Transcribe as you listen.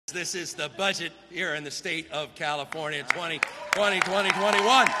This is the budget here in the state of California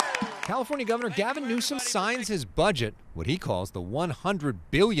 2021. California Governor Gavin Newsom signs his budget, what he calls the $100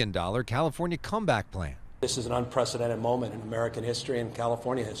 billion California Comeback Plan. This is an unprecedented moment in American history and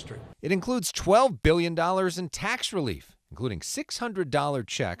California history. It includes $12 billion in tax relief, including $600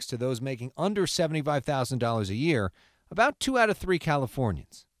 checks to those making under $75,000 a year, about 2 out of 3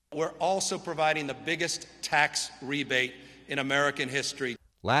 Californians. We're also providing the biggest tax rebate in American history.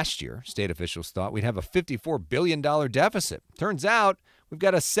 Last year, state officials thought we'd have a $54 billion deficit. Turns out we've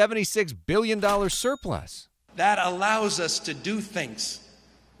got a $76 billion surplus. That allows us to do things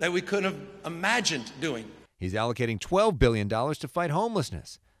that we couldn't have imagined doing. He's allocating $12 billion to fight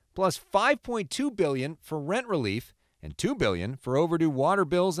homelessness, plus $5.2 billion for rent relief and $2 billion for overdue water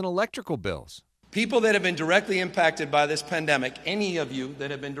bills and electrical bills. People that have been directly impacted by this pandemic, any of you that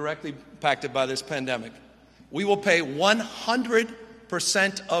have been directly impacted by this pandemic, we will pay 100%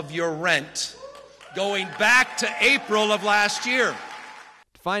 of your rent going back to April of last year.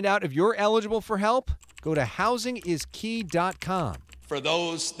 To find out if you're eligible for help, go to housingiskey.com. For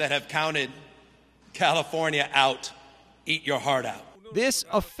those that have counted California out, eat your heart out. This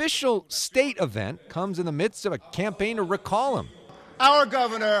official state event comes in the midst of a campaign to recall him. Our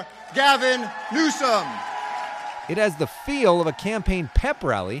governor, Gavin Newsom. It has the feel of a campaign pep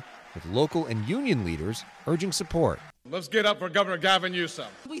rally with local and union leaders urging support. Let's get up for Governor Gavin Newsom.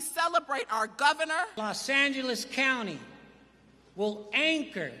 We celebrate our governor. Los Angeles County will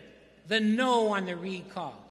anchor the no on the recall.